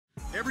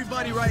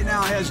Everybody right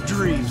now has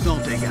dreams,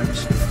 don't they,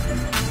 guys?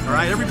 All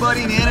right,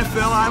 everybody in the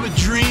NFL, I have a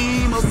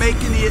dream of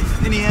making it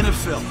in the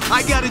NFL.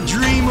 I got a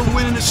dream of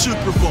winning the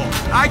Super Bowl.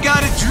 I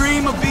got a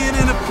dream of being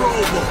in the Pro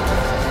Bowl.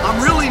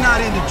 I'm really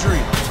not into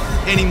dreams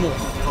anymore,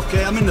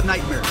 okay? I'm into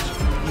nightmares.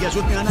 You guys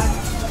with me on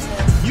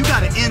that? You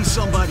got to end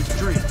somebody's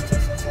dream.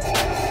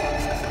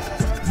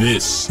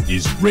 This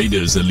is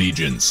Raiders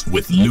Allegiance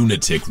with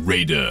Lunatic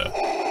Raider.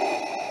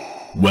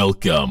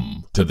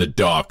 Welcome to the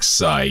dark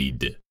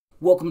side.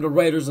 Welcome to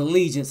Raiders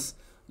Allegiance.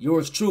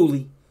 Yours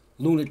truly,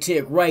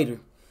 Lunatic Raider.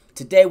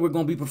 Today we're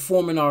going to be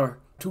performing our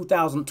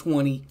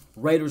 2020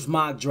 Raiders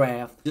mock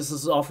draft. This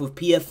is off of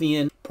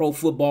PFN, Pro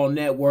Football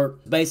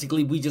Network.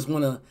 Basically, we just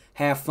want to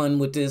have fun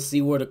with this,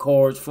 see where the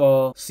cards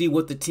fall, see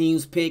what the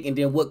teams pick, and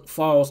then what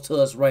falls to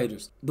us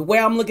Raiders. The way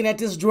I'm looking at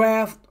this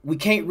draft, we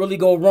can't really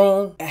go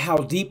wrong at how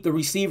deep the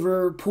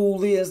receiver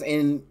pool is,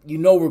 and you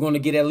know we're going to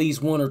get at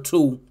least one or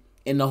two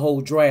in the whole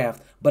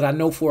draft. But I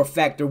know for a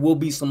fact there will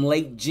be some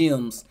late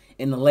gems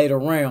in the later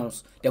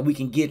rounds that we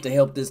can get to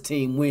help this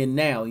team win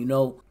now. You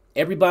know,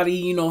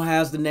 everybody,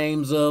 has the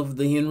names of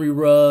the Henry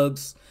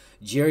Ruggs,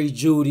 Jerry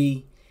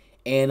Jeudy,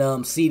 and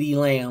CeeDee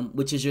Lamb,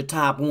 which is your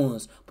top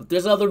ones. But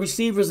there's other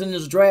receivers in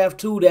this draft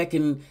too that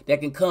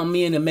can come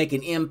in and make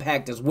an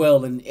impact as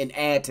well and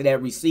add to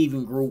that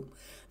receiving group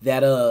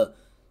that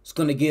is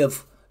going to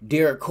give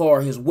Derek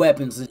Carr his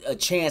weapons a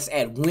chance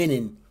at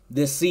winning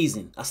this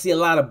season. I see a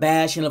lot of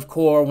bashing of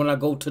Carr when I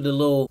go to the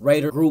little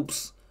Raider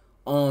groups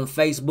on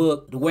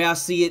Facebook. The way I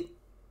see it,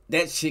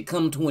 that should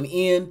come to an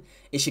end.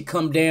 It should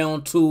come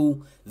down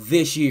to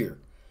this year.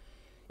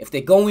 If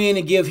they go in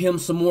and give him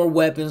some more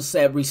weapons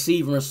at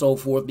receiver and so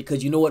forth,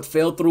 because you know what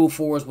fell through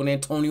for us with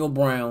Antonio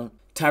Brown.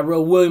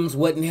 Tyrell Williams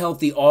wasn't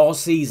healthy all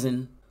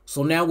season.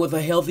 So now with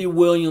a healthy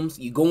Williams,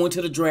 you go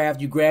into the draft,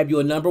 you grab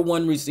you a number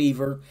one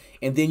receiver,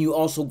 and then you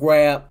also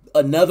grab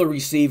another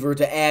receiver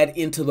to add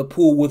into the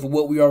pool with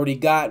what we already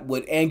got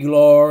with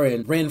Aguilar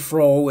and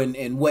Renfro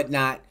and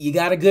whatnot. You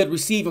got a good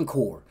receiving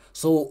core.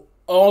 So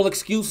all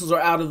excuses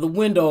are out of the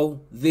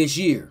window this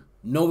year.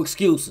 No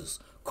excuses.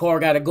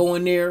 Carr got to go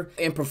in there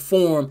and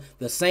perform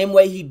the same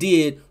way he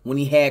did when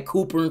he had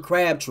Cooper and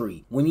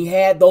Crabtree. When he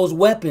had those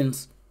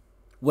weapons,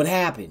 what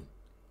happened?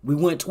 We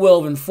went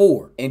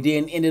 12-4 and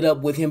then ended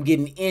up with him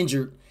getting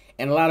injured.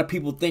 And a lot of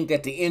people think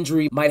that the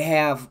injury might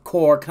have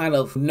Carr kind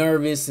of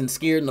nervous and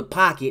scared in the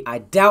pocket. I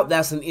doubt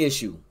that's an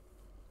issue.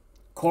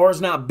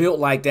 Carr's not built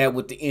like that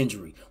with the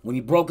injury. When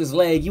he broke his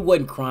leg, he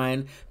wasn't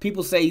crying.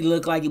 People say he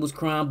looked like he was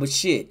crying, but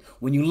shit,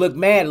 when you look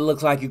mad, it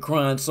looks like you're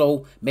crying.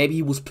 So maybe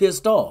he was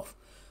pissed off.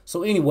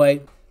 So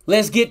anyway,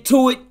 let's get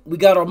to it. We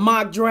got our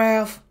mock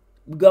draft.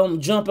 We're going to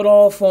jump it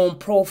off on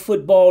Pro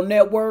Football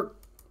Network.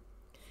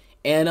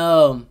 And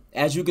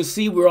as you can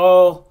see, we're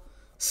all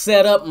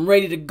set up and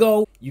ready to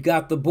go. You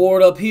got the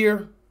board up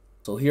here.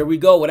 So here we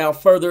go. Without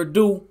further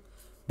ado,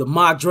 the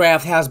mock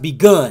draft has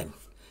begun.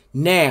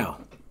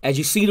 Now, as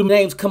you see the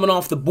names coming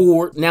off the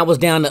board, now it's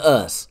down to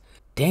us.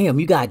 Damn,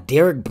 you got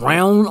Derek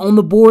Brown on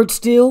the board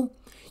still.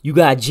 You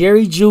got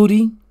Jerry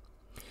Jeudy,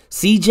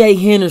 C.J.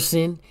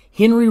 Henderson,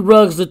 Henry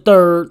Ruggs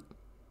III.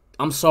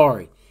 I'm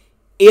sorry.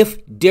 If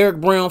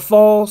Derek Brown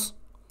falls,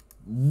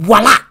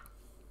 voila,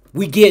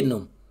 we getting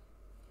him.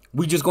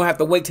 We just going to have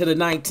to wait till the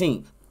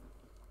 19th.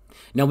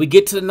 Now, we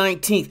get to the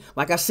 19th.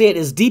 Like I said,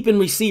 it's deep in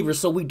receivers,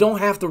 so we don't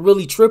have to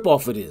really trip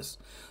off of this.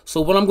 So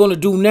what I'm going to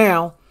do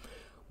now,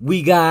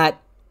 we got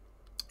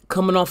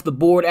coming off the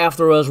board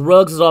after us,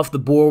 Ruggs is off the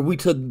board. We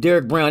took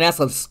Derek Brown.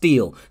 That's a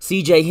steal.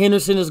 C.J.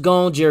 Henderson is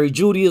gone. Jerry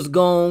Jeudy is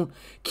gone.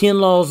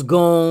 Kinlaw's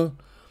gone.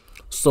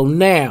 So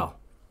now,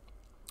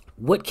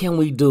 what can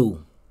we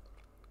do?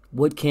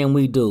 What can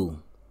we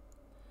do?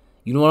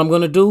 You know what I'm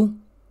going to do?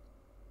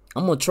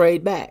 I'm going to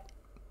trade back.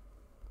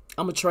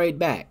 I'm going to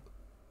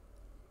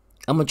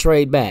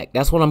trade back.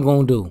 That's what I'm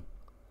going to do.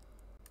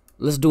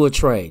 Let's do a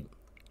trade.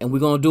 And we're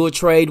going to do a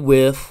trade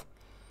with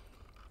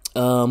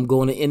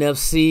going to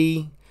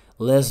NFC.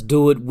 Let's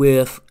do it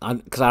with,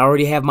 because I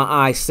already have my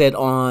eyes set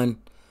on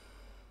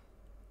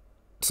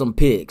some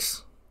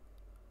picks.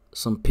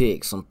 Some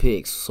picks.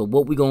 So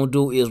what we're going to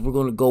do is we're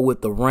going to go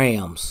with the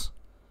Rams.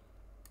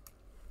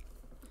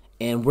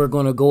 And we're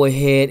going to go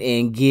ahead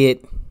and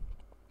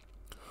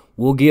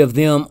we'll give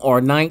them our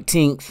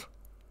 19th.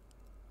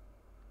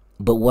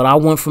 But what I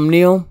want from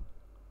them,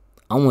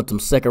 I want them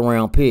second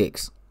round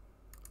picks.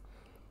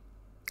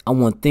 I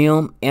want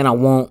them, and I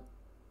want,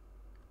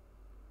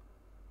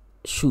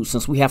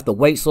 since we have to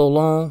wait so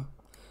long,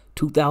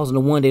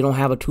 2001, they don't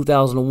have a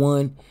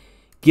 2001,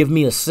 give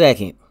me a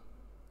second.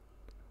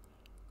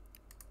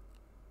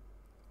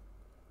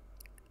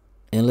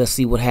 And let's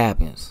see what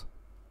happens.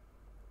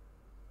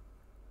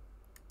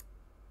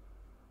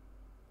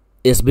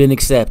 It's been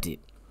accepted.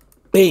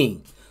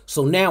 Bing.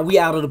 So now we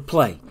out of the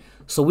play.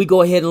 So we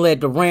go ahead and let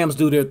the Rams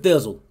do their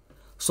thizzle.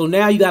 So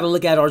now you got to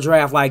look at our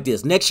draft like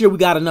this. Next year we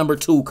got a number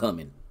 2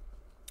 coming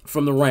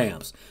from the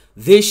Rams.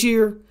 This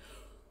year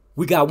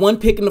we got 1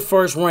 pick in the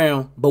first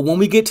round. But when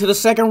we get to the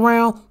second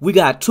round, we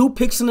got 2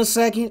 picks in the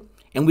second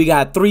and we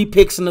got 3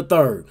 picks in the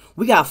third.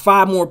 We got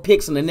 5 more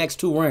picks in the next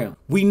 2 rounds.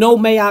 We know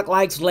Mayock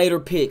likes later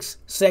picks,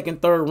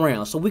 second, third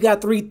round. So we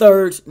got 3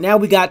 thirds. Now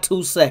we got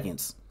 2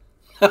 seconds.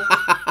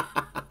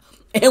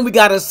 And we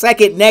got a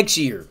second next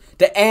year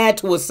to add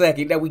to a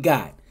second that we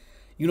got.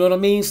 You know what I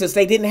mean? Since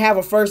they didn't have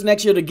a first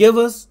next year to give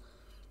us,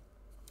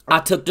 I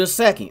took their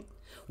second.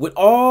 With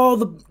all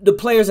the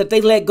players that they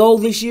let go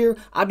this year,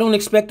 I don't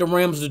expect the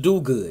Rams to do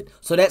good.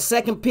 So that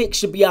second pick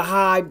should be a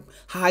high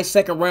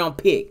second round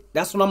pick.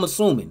 That's what I'm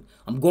assuming.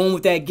 I'm going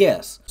with that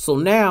guess. So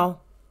now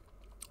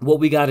what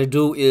we got to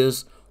do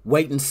is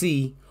wait and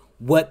see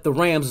what the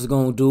Rams is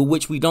going to do,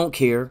 which we don't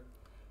care.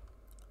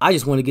 I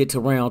just want to get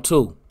to round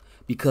 2.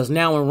 Because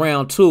now in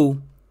round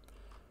 2,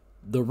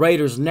 the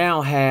Raiders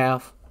now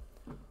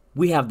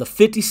we have the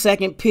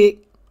 52nd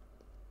pick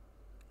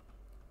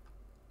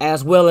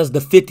as well as the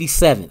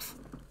 57th.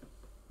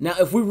 Now,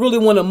 if we really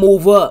want to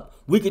move up,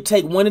 we could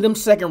take one of them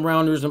second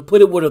rounders and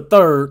put it with a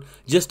third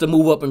just to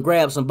move up and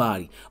grab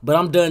somebody. But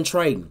I'm done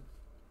trading.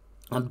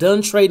 I'm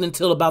done trading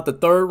until about the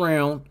third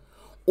round,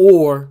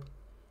 or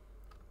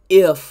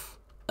if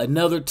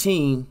another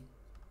team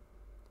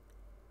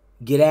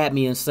get at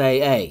me and say,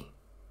 hey,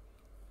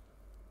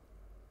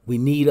 we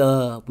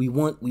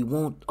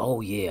want,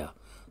 oh yeah.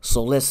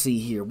 So let's see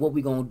here. What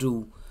we gonna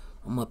do?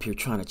 I'm up here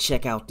trying to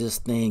check out this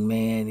thing,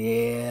 man.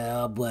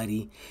 Yeah,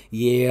 buddy.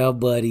 Yeah,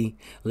 buddy.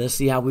 Let's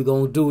see how we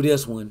gonna do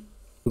this one.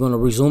 We're gonna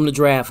resume the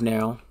draft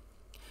now.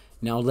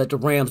 Now let the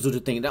Rams do the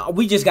thing. Now,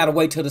 we just gotta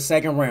wait till the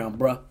second round,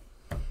 bruh.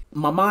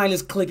 My mind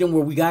is clicking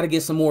where we gotta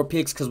get some more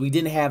picks because we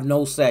didn't have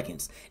no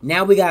seconds.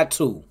 Now we got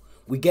 2.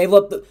 We gave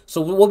up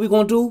so what we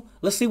gonna do?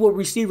 Let's see what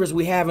receivers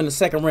we have in the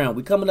second round.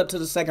 We coming up to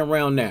the second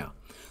round now.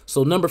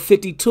 So number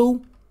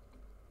 52,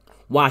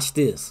 watch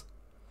this.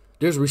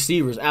 There's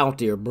receivers out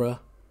there, bruh.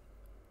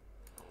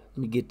 Let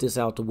me get this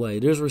out the way.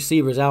 There's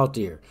receivers out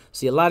there.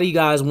 See, a lot of you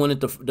guys wanted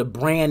the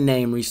brand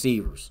name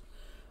receivers.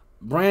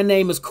 Brand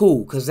name is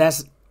cool because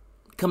that's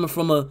coming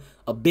from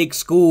a big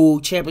school,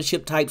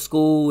 championship type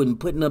school, and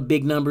putting up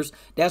big numbers.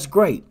 That's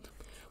great.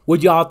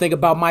 What y'all think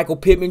about Michael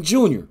Pittman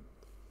Jr.,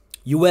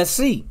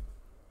 USC?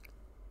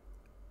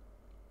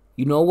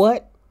 You know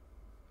what?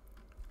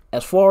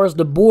 As far as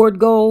the board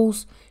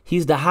goes,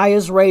 he's the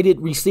highest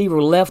rated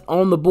receiver left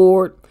on the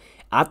board.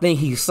 I think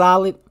he's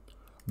solid.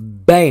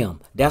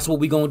 Bam. That's what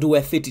we're going to do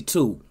at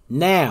 52.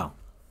 Now,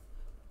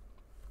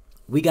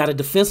 we got a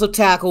defensive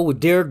tackle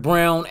with Derrick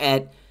Brown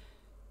at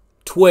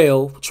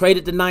 12,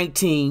 traded to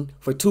 19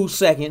 for 2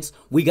 seconds.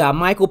 We got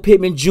Michael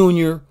Pittman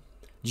Jr.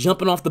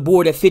 jumping off the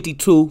board at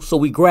 52, so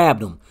we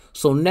grabbed him.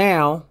 So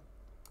now,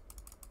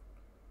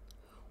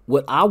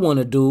 what I want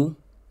to do,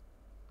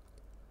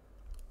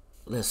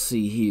 let's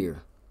see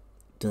here.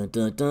 Dun,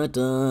 dun, dun,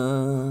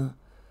 dun.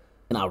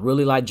 And I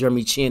really like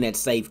Jeremy Chin at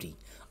safety.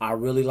 I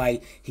really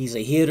like, he's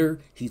a hitter,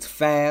 he's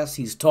fast,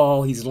 he's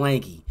tall, he's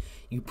lanky.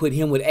 You put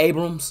him with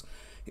Abrams,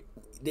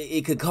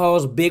 it could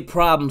cause big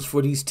problems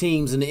for these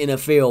teams in the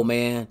NFL,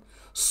 man.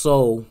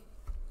 So,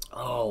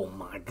 oh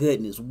my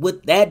goodness.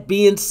 With that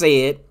being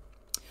said,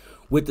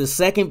 with the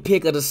second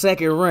pick of the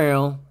second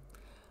round,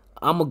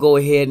 I'm going to go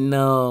ahead and,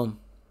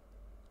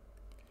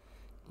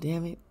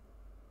 damn it.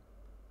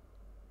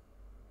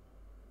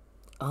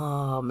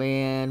 Oh,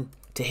 man.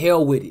 To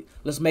hell with it.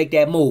 Let's make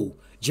that move.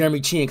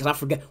 Jeremy Chin, because I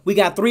forgot. We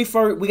got third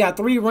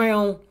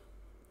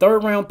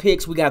round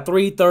picks. We got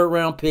 3 third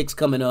round picks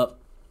coming up.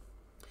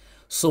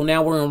 So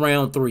now we're in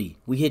round 3.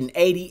 We hitting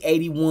 80,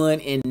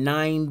 81, and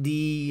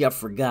 90. I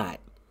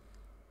forgot.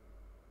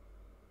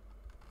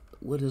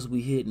 What is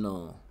we hitting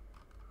on?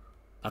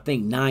 I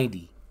think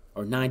 90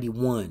 or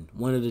 91.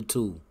 One of the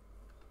two.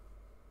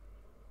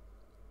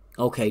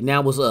 Okay,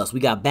 now it's us. We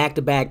got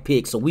back-to-back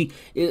picks. So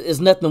it's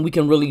nothing we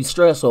can really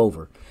stress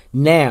over.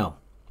 Now,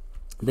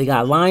 they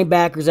got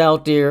linebackers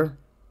out there.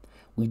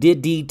 We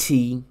did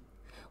DT.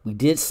 We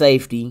did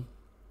safety.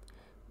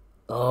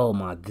 Oh,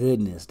 my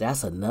goodness.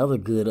 That's another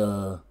good,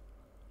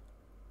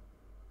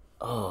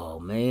 oh,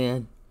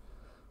 man.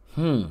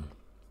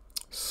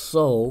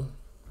 So,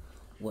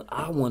 what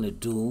I want to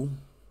do.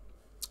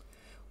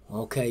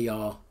 Okay,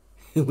 y'all.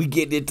 We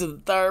getting into the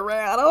third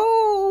round.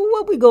 Oh,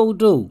 what we gonna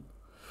do?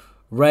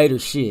 Raider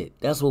shit.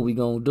 That's what we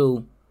gonna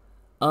do.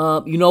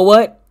 You know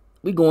what?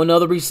 We go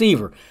another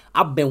receiver.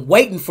 I've been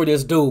waiting for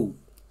this dude.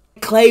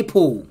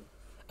 Claypool.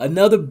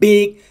 Another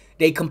big.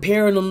 They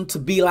comparing him to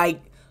be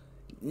like,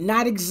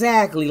 not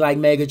exactly like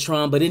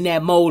Megatron, but in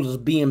that mold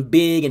of being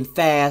big and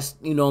fast,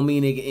 you know what I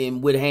mean,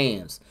 and with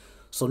hands.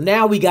 So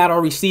now we got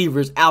our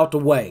receivers out the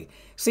way.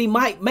 See,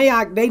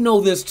 Mayock, they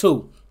know this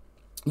too.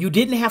 You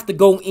didn't have to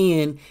go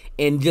in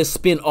and just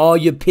spend all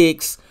your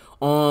picks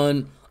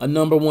on a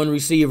number 1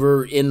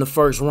 receiver in the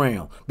first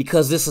round,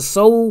 because this is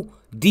so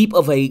deep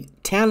of a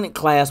talent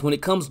class when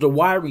it comes to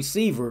wide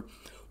receiver.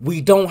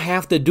 We don't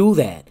have to do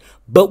that,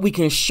 but we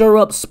can shore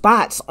up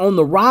spots on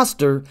the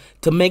roster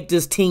to make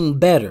this team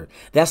better.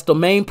 That's the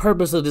main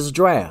purpose of this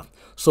draft.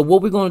 So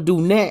what we're going to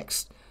do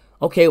next,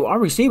 okay, our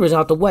receiver's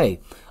out the way.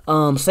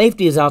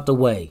 Safety is out the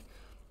way.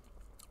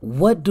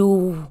 What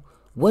do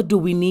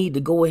we need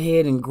to go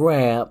ahead and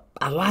grab?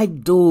 I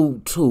like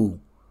dude too.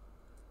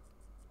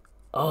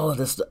 Oh,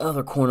 that's the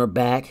other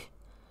cornerback.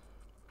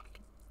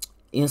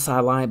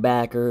 Inside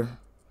linebacker.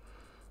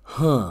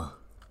 Huh.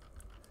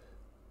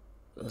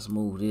 Let's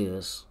move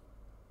this.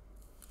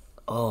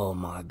 Oh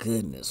my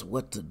goodness.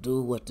 What to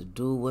do, what to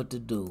do, what to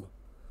do.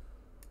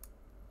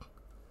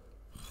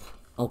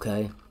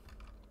 Okay.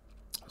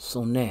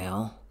 So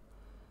now,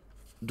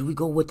 do we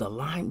go with the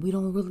line? We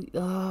don't really,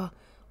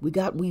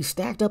 we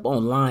stacked up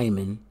on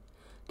linemen.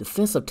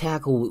 Defensive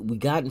tackle, we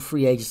got in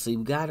free agency.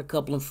 We got a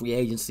couple in free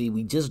agency.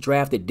 We just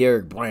drafted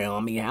Derek Brown. I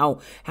mean, how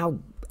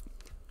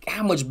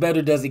much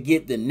better does it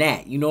get than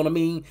that? You know what I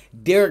mean?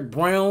 Derek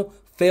Brown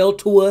fell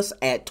to us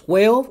at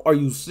 12. Are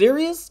you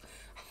serious?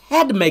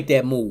 Had to make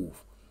that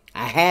move.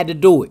 I had to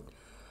do it.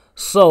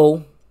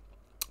 So,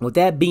 with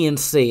that being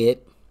said,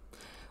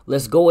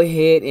 let's go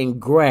ahead and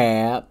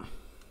grab.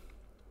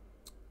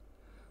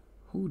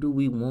 Who do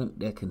we want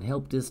that can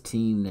help this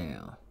team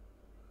now?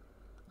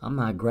 I'm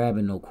not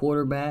grabbing no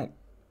quarterback.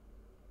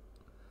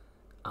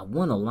 I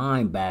want a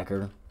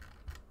linebacker.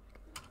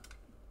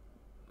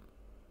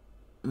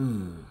 All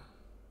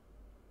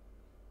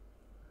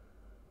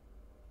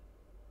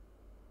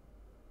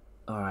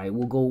right,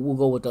 we'll go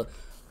with the.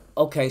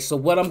 Okay, so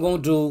what I'm gonna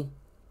do,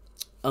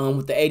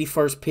 with the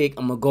 81st pick,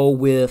 I'm gonna go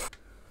with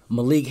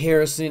Malik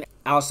Harrison,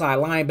 outside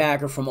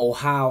linebacker from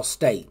Ohio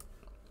State.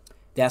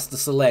 That's the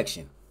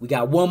selection. We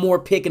got one more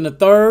pick in the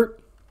third.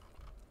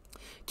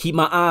 Keep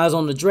my eyes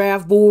on the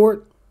draft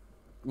board.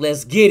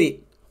 Let's get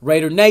it,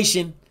 Raider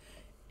Nation.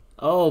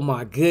 Oh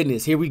my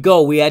goodness, here we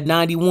go. We at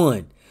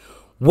 91.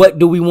 What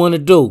do we want to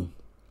do?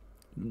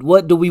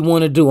 What do we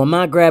want to do? I'm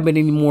not grabbing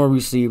any more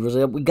receivers.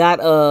 We got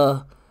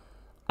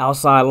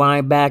outside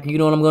linebacker. You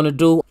know what I'm going to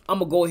do? I'm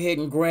going to go ahead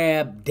and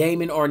grab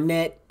Damon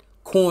Arnett,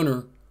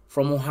 corner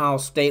from Ohio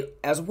State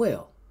as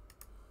well.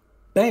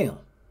 Bam.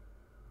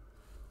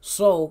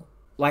 So,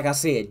 like I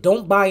said,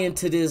 don't buy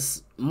into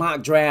this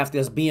mock draft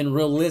as being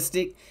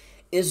realistic.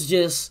 It's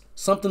just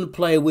something to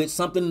play with,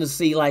 something to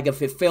see, like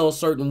if it fell a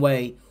certain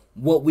way,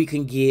 what we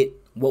can get,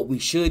 what we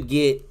should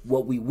get,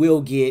 what we will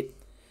get.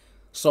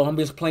 So I'm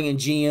just playing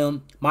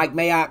GM. Mike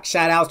Mayock,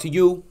 shout out to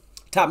you.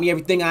 Taught me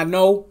everything I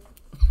know.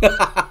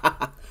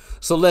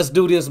 So let's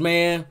do this,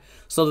 man.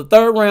 So the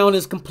third round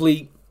is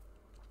complete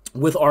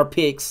with our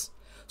picks.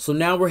 So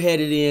now we're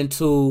headed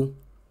into,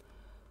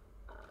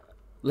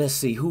 let's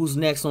see, who's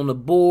next on the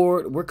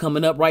board. We're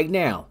coming up right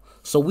now.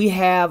 So we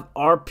have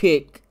our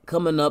pick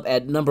coming up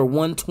at number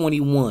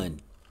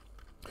 121.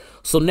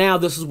 So now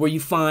this is where you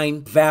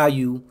find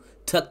value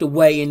tucked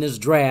away in this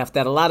draft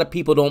that a lot of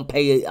people don't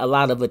pay a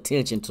lot of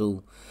attention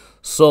to.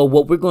 So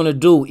what we're going to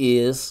do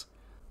is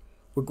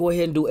we'll go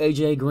ahead and do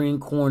AJ Green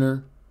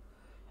corner.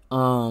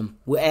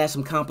 We'll add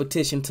some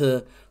competition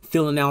to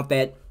filling out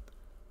that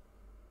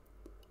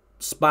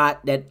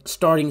spot, that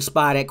starting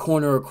spot at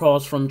corner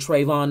across from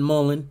Trayvon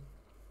Mullen.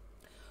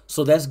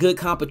 So that's good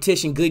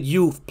competition, good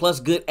youth, plus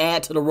good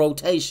add to the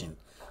rotation.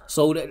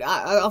 So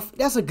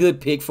that's a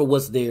good pick for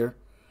what's there.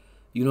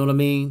 You know what I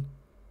mean?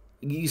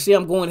 You see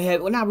I'm going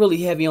heavy. Well, not really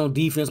heavy on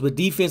defense, but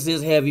defense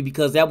is heavy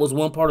because that was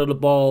one part of the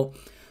ball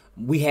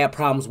we had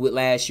problems with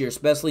last year,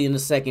 especially in the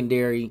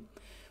secondary.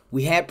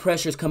 We had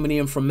pressures coming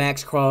in from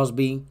Max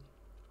Crosby.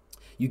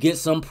 You get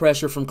some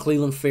pressure from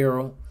Cleveland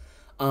Farrell.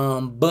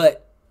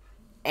 But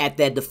at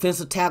that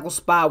defensive tackle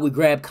spot, we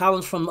grabbed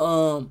Collins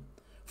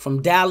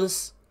from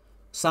Dallas.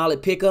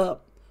 Solid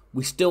pickup.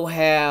 We still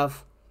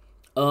have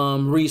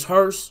Reese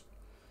Hurst.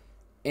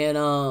 And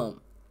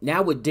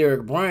now with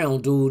Derek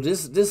Brown, dude,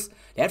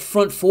 that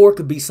front four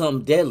could be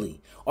something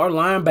deadly. Our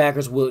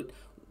linebackers with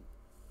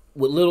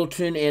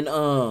Littleton and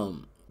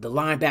the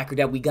linebacker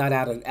that we got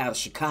out of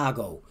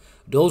Chicago,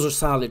 those are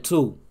solid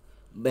too.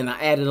 And I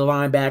added a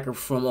linebacker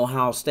from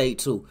Ohio State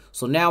too.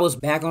 So now it's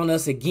back on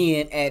us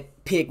again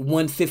at pick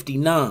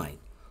 159.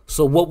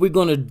 So what we're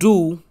gonna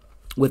do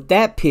with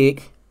that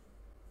pick?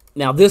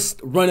 Now this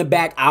running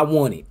back I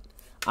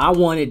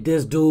wanted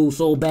this dude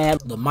so bad,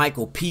 the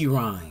Michael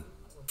Pirine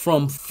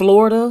from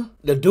Florida.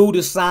 The dude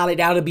is solid.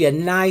 That'll be a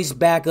nice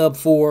backup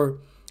for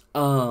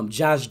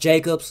Josh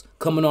Jacobs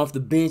coming off the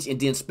bench, and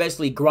then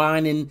especially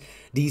grinding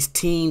these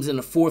teams in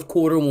the fourth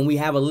quarter when we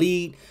have a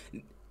lead.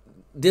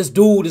 This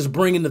dude is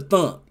bringing the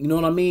thump. You know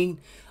what I mean?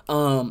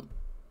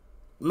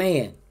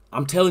 Man,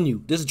 I'm telling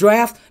you, this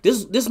draft,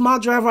 this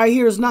mock draft right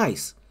here is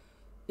nice.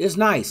 It's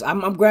nice.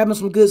 I'm grabbing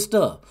some good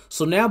stuff.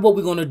 So now what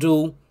we're gonna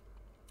do,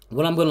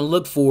 what I'm gonna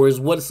look for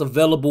is what is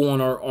available on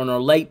our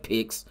late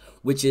picks,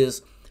 which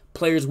is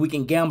players we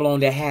can gamble on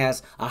that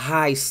has a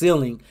high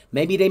ceiling.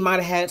 Maybe they might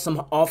have had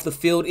some off the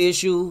field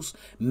issues.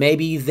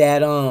 Maybe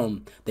that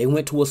they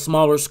went to a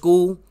smaller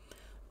school.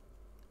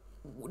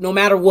 No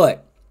matter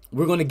what,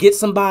 we're going to get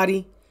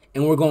somebody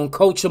and we're going to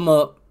coach them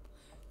up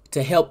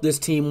to help this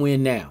team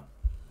win now.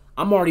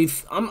 I'm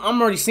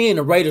already seeing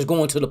the Raiders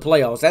going to the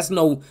playoffs.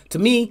 To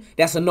me,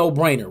 that's a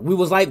no-brainer. We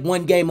was like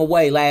one game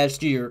away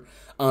last year.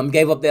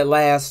 Gave up that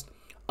last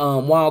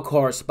wild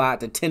card spot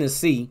to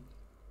Tennessee.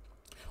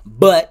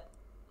 But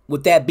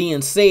with that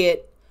being said,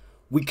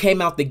 we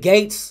came out the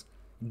gates,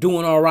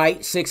 doing all right,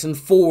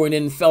 6-4, and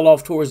then fell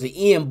off towards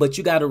the end. But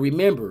you got to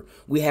remember,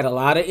 we had a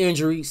lot of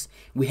injuries.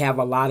 We have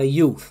a lot of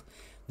youth.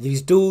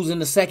 These dudes in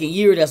the second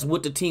year that's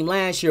with the team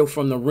last year,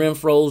 from the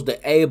Renfros, the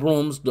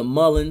Abrams, the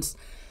Mullins,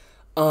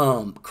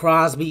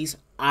 Crosbys,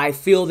 I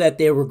feel that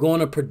they were going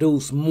to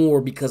produce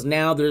more because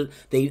now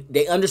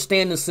they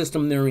understand the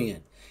system they're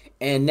in.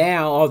 And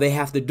now all they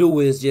have to do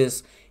is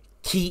just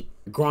keep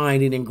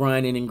grinding and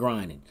grinding and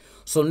grinding.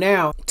 So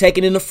now,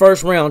 taking in the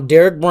first round,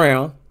 Derrick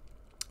Brown,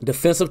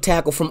 defensive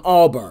tackle from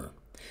Auburn.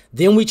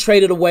 Then we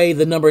traded away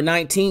the number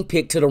 19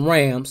 pick to the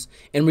Rams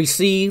and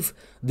received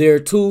their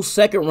 2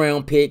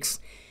 second-round picks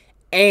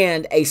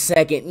and a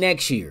second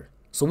next year.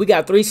 So we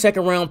got 3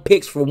 second-round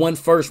picks for 1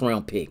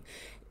 first-round pick.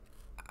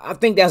 I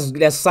think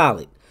that's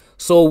solid.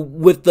 So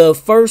with the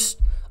first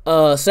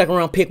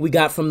second-round pick we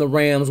got from the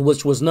Rams,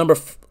 which was number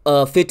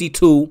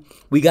 52,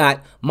 we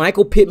got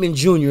Michael Pittman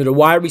Jr., the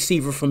wide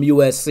receiver from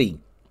USC.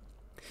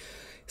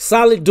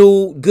 Solid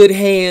dude, good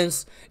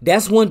hands.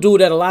 That's one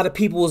dude that a lot of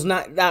people is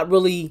not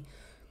really.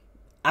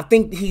 I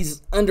think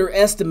he's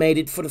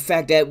underestimated for the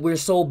fact that we're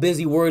so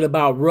busy worried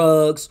about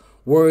Ruggs,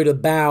 worried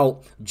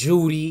about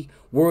Judy,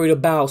 worried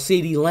about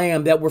CeeDee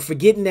Lamb, that we're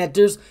forgetting that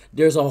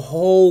there's a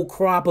whole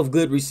crop of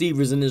good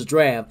receivers in this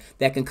draft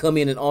that can come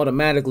in and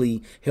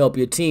automatically help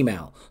your team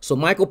out. So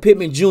Michael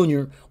Pittman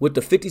Jr. with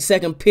the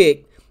 52nd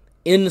pick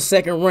in the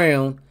second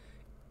round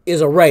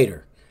is a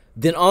Raider.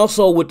 Then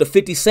also with the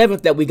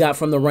 57th that we got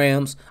from the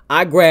Rams,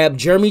 I grabbed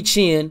Jeremy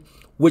Chin,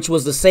 which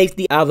was the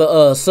safety out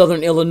of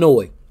Southern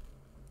Illinois.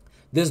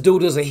 This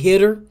dude is a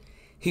hitter.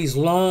 He's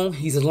long,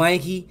 he's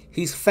lanky,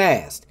 he's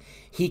fast.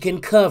 He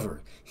can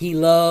cover. He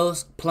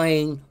loves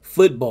playing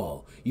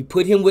football. You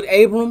put him with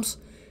Abrams,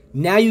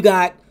 now you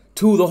got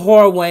two the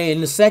hard way in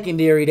the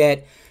secondary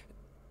that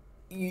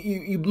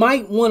you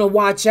might want to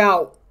watch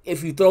out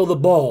if you throw the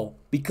ball,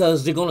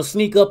 because they're going to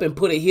sneak up and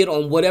put a hit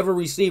on whatever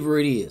receiver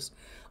it is.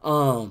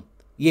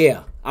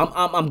 Yeah,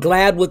 I'm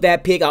glad with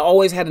that pick. I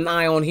always had an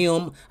eye on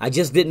him. I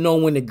just didn't know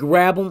when to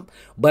grab him.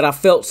 But I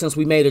felt since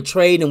we made a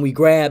trade and we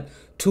grabbed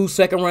 2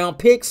 second-round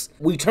picks,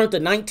 we turned the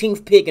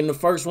 19th pick in the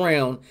first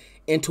round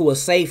into a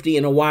safety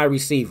and a wide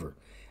receiver.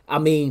 I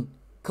mean,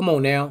 come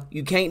on now.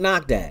 You can't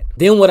knock that.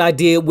 Then what I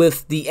did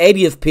with the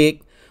 80th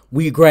pick,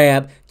 we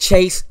grabbed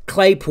Chase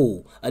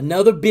Claypool,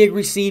 another big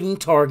receiving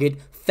target,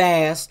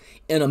 fast,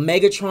 in a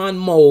Megatron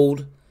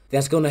mold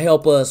that's going to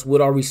help us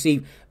with our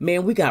receive.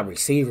 Man, we got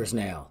receivers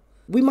now.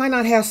 We might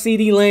not have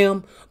CeeDee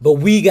Lamb, but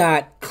we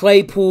got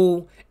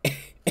Claypool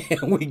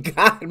and we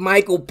got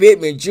Michael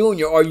Pittman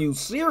Jr. Are you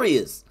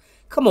serious?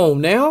 Come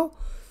on now.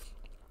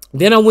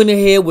 Then I went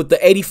ahead with the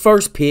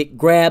 81st pick,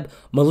 grabbed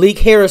Malik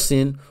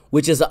Harrison,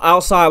 which is an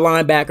outside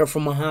linebacker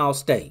from Ohio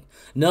State.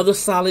 Another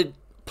solid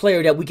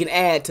player that we can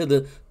add to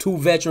the 2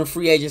 veteran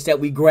free agents that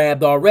we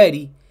grabbed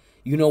already,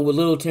 you know, with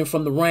Littleton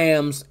from the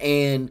Rams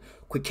and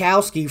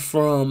Kwiatkowski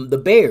from the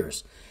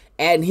Bears.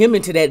 Adding him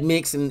into that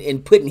mix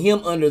and putting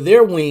him under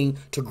their wing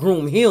to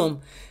groom him,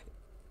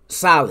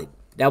 solid.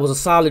 That was a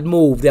solid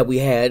move that we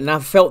had, and I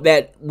felt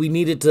that we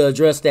needed to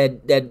address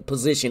that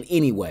position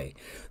anyway.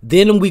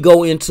 Then we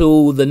go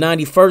into the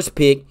 91st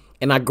pick,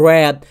 and I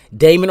grabbed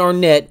Damon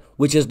Arnett,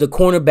 which is the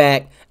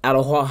cornerback out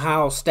of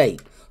Ohio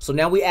State. So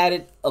now we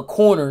added a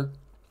corner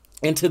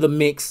into the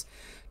mix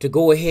to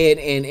go ahead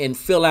and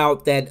fill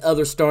out that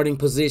other starting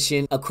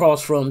position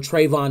across from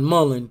Trayvon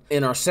Mullen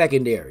in our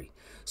secondary.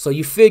 So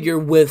you figure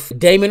with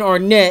Damon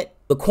Arnett,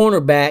 the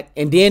cornerback,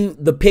 and then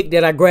the pick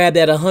that I grabbed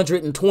at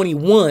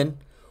 121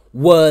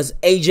 was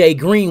A.J.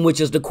 Green,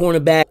 which is the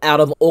cornerback out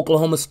of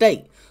Oklahoma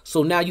State.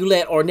 So now you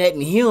let Arnett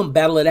and him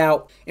battle it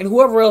out, and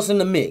whoever else in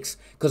the mix,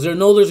 because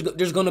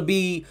there's going to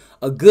be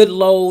a good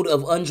load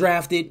of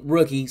undrafted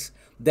rookies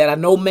that I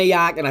know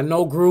Mayock and I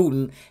know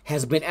Gruden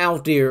has been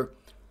out there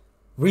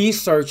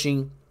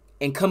researching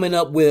and coming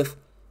up with.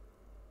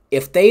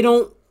 If they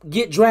don't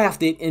get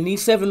drafted in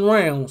these 7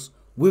 rounds,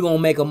 we're going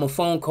to make them a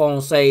phone call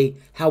and say,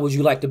 how would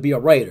you like to be a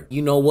Raider?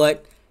 You know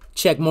what?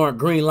 Check mark,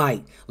 green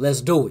light.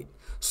 Let's do it.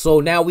 So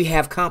now we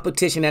have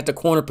competition at the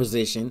corner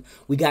position.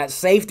 We got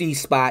safety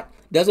spot.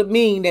 Doesn't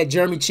mean that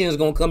Jeremy Chin is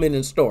going to come in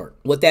and start.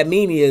 What that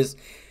means is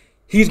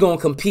he's going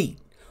to compete.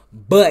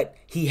 But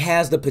he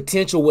has the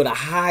potential with a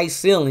high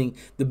ceiling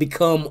to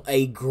become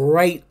a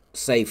great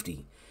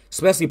safety,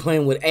 especially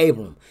playing with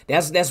Abram.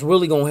 That's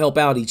really going to help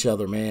out each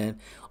other, man.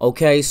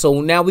 Okay,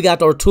 so now we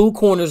got our 2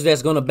 corners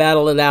that's going to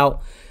battle it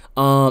out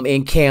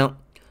in camp.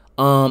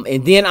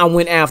 And then I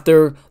went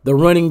after the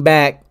running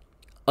back,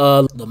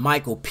 the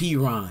Michael P.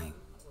 Ryan.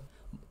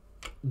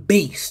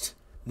 Beast.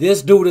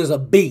 This dude is a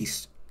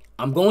beast.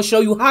 I'm going to show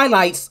you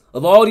highlights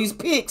of all these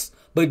picks,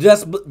 but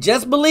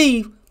just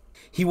believe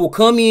he will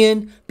come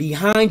in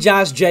behind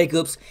Josh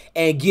Jacobs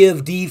and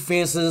give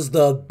defenses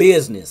the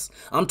business.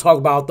 I'm talking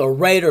about the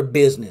Raider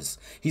business.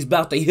 He's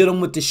about to hit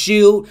him with the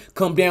shield,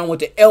 come down with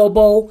the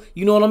elbow.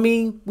 You know what I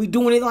mean? We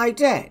doing it like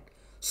that.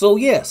 So,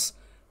 yes,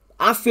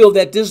 I feel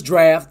that this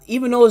draft,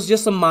 even though it's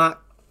just a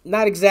mock,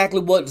 not exactly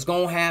what's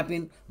going to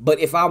happen, but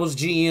if I was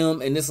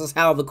GM and this is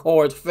how the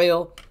cards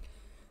fell,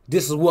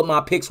 this is what my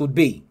picks would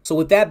be. So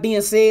with that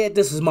being said,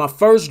 this is my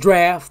first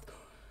draft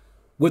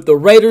with the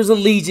Raiders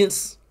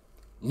allegiance,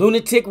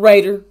 Lunatic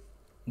Raider.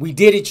 We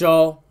did it,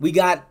 y'all. We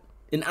got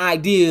an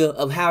idea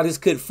of how this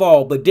could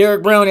fall. But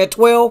Derrick Brown at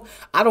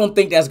 12, I don't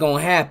think that's going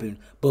to happen.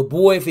 But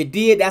boy, if it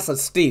did, that's a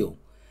steal.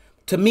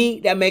 To me,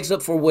 that makes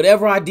up for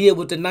whatever I did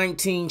with the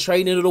 19,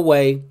 trading it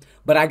away.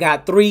 But I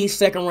got 3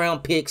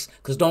 second-round picks,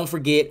 because don't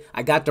forget,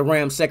 I got the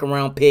Rams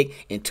second-round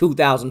pick in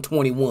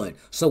 2021.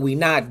 So we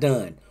not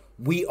done.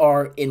 We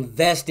are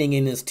investing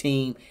in this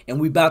team, and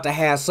we about to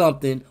have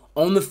something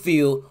on the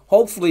field,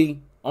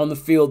 hopefully on the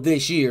field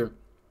this year,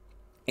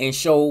 and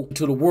show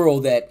to the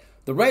world that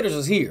the Raiders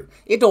is here.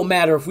 It don't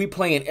matter if we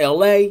play in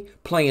L.A.,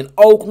 play in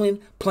Oakland,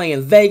 play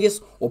in Vegas,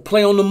 or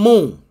play on the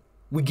moon.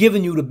 We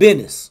giving you the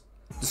business.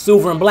 The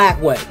silver and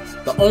black way.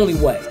 The only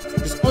way.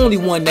 There's only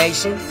one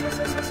nation.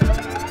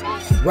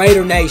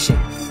 Raider Nation.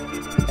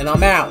 And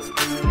I'm out.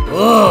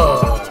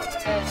 Ugh.